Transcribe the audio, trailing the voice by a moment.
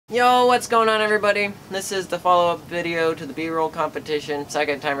Yo, what's going on, everybody? This is the follow-up video to the B-roll competition.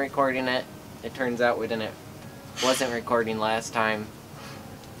 Second time recording it. It turns out wasn't recording last time.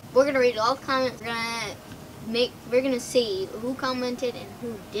 We're gonna read all the comments. We're gonna see who commented and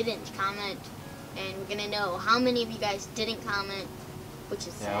who didn't comment, and we're gonna know how many of you guys didn't comment, which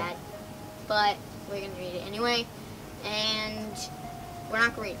is sad. But we're gonna read it anyway, and we're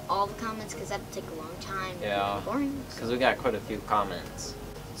not gonna read all the comments because that'd take a long time. Yeah, boring. Because we got quite a few comments.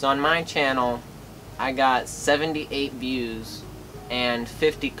 So on my channel, I got 78 views and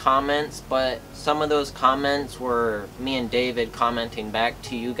 50 comments, but some of those comments were me and David commenting back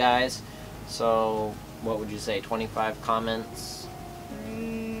to you guys. So what would you say, 25 comments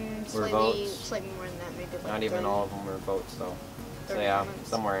were votes? Slightly more than that, maybe like Not even 30. all of them were votes though. So 30 yeah, comments.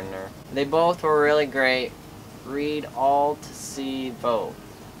 somewhere in there. They both were really great. Read all to see vote.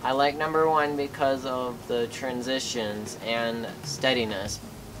 I like number one because of the transitions and steadiness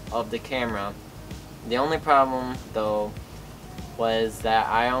of the camera. The only problem though was that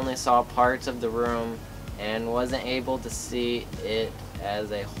I only saw parts of the room and wasn't able to see it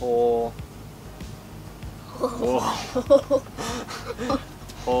as a whole.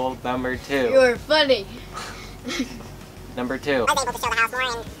 Whole number two. You were funny. Number two. I was able to show the house more,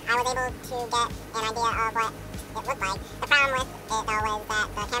 and I was able to get an idea of what it looked like. The problem with it though was that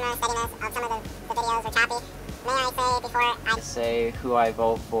the camera steadiness of some of the videos were choppy. May I say before I say who I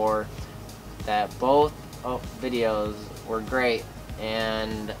vote for, that both videos were great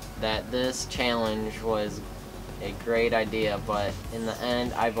and that this challenge was a great idea, but in the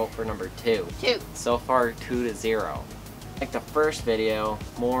end I vote for number two. So far 2-0. I like the first video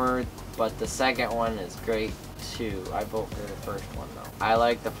more, but the second one is great too. I vote for the first one though. I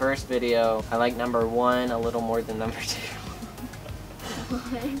like the first video. I like number one a little more than number two.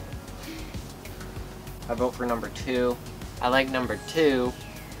 I vote for number two. I like number two.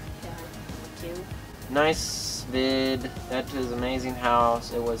 Nice vid. That was amazing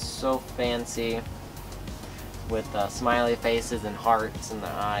house. It was so fancy with smiley faces and hearts in the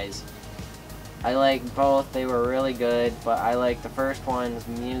eyes. I like both. They were really good, but I like the first one's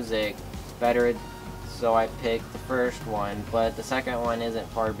music better, so I picked the first one, but the second one isn't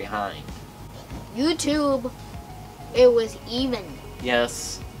far behind. YouTube, it was even.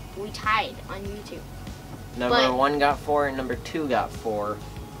 Yes. We tied on YouTube. Number one got 4 and number 2 got 4.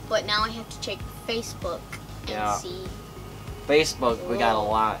 But now I have to check Facebook and see. Facebook, we got a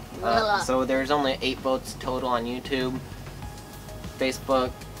lot. So there's only 8 votes total on YouTube.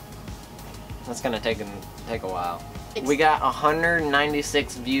 Facebook, that's gonna take a while. We got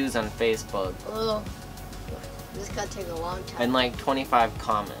 196 views on Facebook. Oh, this is gonna take a long time. And like 25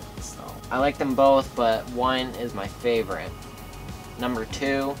 comments. So I like them both, but one is my favorite. Number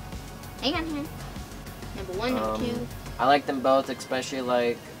 2. Hang on here. Number 1, number 2. I like them both, especially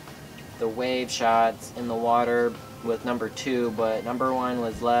like the wave shots in the water with number 2, but number 1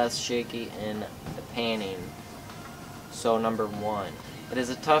 was less shaky in the panning. So number 1. It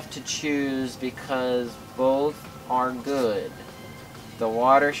is tough to choose because both are good. The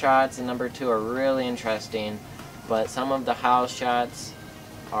water shots in number 2 are really interesting, but some of the house shots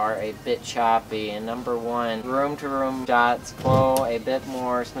are a bit choppy. And number 1, room-to-room shots flow a bit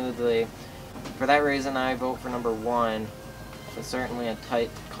more smoothly. For that reason, I vote for number 1. It's certainly a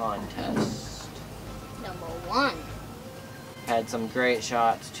tight contest. Number 1 had some great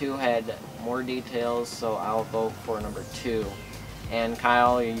shots. 2 had more details, so I'll vote for number 2. And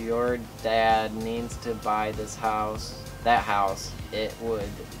Kyle, your dad needs to buy this house. That house. It would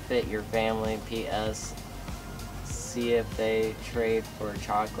fit your family. P.S. See if they trade for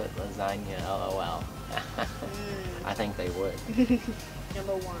chocolate lasagna. LOL. I think they would.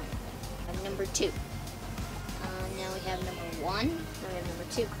 Number 1. And number 2. Now we have number 1. Now we have number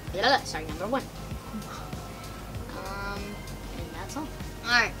 2. Sorry, number 1. And that's all.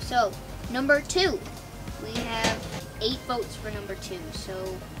 Alright, so number 2. We have 8 votes for number 2.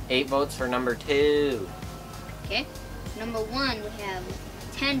 So 8 votes for number 2. Okay. Number 1, we have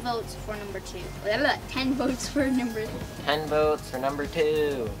 10 votes for number 2. 10 votes for number 10 votes for number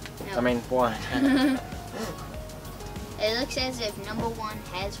 2. No. I mean 1. It looks as if number 1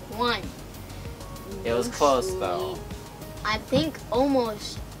 has won. It was close though. I think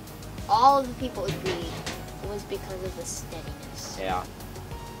almost all of the people agreed it was because of the steadiness. Yeah.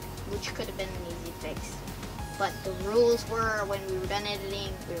 Which could have been an easy fix. But the rules were when we were done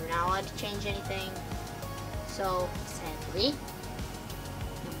editing, we were not allowed to change anything. So sadly,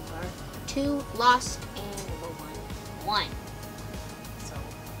 number 2 lost and number 1 won. So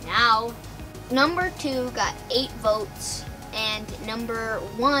now number 2 got 8 votes and number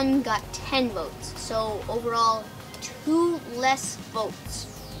 1 got 10 votes. So overall, 2 less votes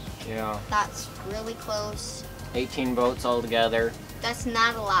Yeah. That's really close. 18 votes altogether. That's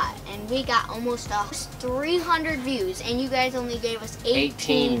not a lot. And we got almost 300 views, and you guys only gave us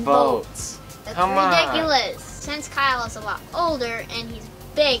 18 votes. That's Come ridiculous. Since Kyle is a lot older and he's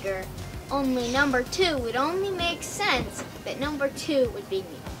bigger, only number 2 would only make sense that number 2 would be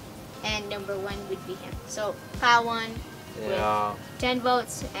me. And number 1 would be him. So Kyle won Yeah. with 10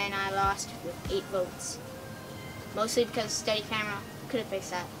 votes, and I lost with 8 votes. Mostly because steady camera could have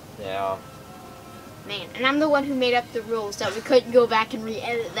fixed that. Yeah. Man, and I'm the one who made up the rules that we couldn't go back and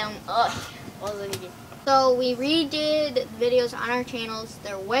re-edit them. Ugh. So we redid videos on our channels.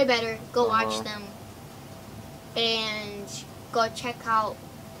 They're way better. Go watch them. And go check out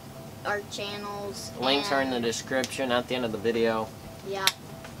our channels. Links are in the description at the end of the video. Yeah.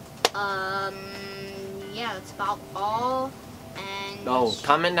 Yeah, that's about all. And Oh,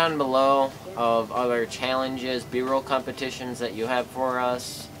 comment down below of other challenges, B-roll competitions that you have for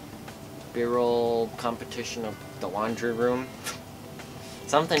us. B-roll competition of the laundry room.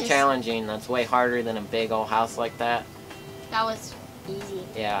 Something Just- challenging that's way harder than a big old house like that. that was easy.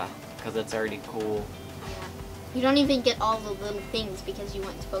 Yeah, because it's already cool. Yeah. You don't even get all the little things because you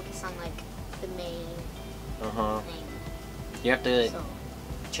want to focus on like the main thing. You have to So.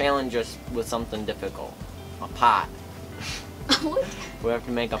 challenge us with something difficult. A pot. What? We have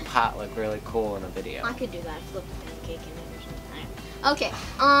to make a pot look really cool in a video. I could do that. Flip a pancake in it or something. Okay.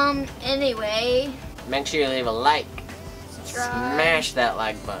 Anyway. Make sure you leave a like. Subscribe. Smash that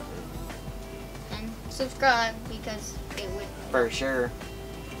like button. And subscribe because it would. For sure.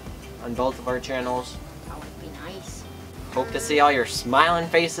 On both of our channels. That would be nice. Hope to see all your smiling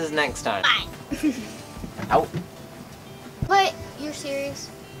faces next time. Bye. Out. What? You're serious?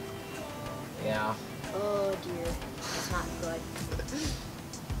 Yeah, Oh dear. That's not good.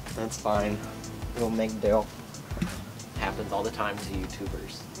 that's fine. We'll make do. Happens all the time to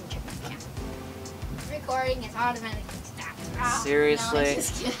YouTubers. Recording is automatically stopped. Oh, Seriously? No, I'm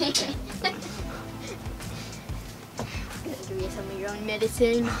just kidding. Give you some of your own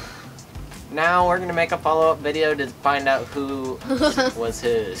medicine. Now we're gonna make a follow-up video to find out who was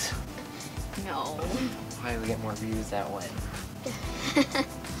his. No. Why do we get more views that way?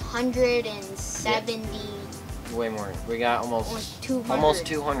 170. Way more. We got Almost 200. almost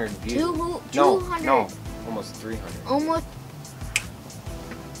 200 views. 200. No, almost 300. Almost.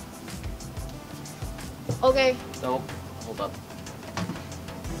 Okay. Nope. Hold up.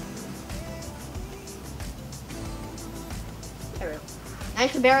 There we go. I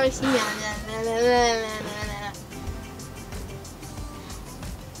can barely see you.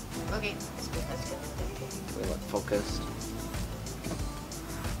 Okay, that's good, that's good. We look focused.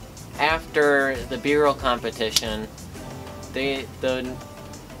 After the B-roll competition, I don't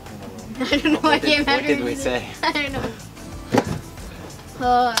know what what did we say? I don't know.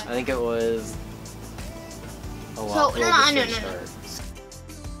 I think it was. Oh wow. So, no.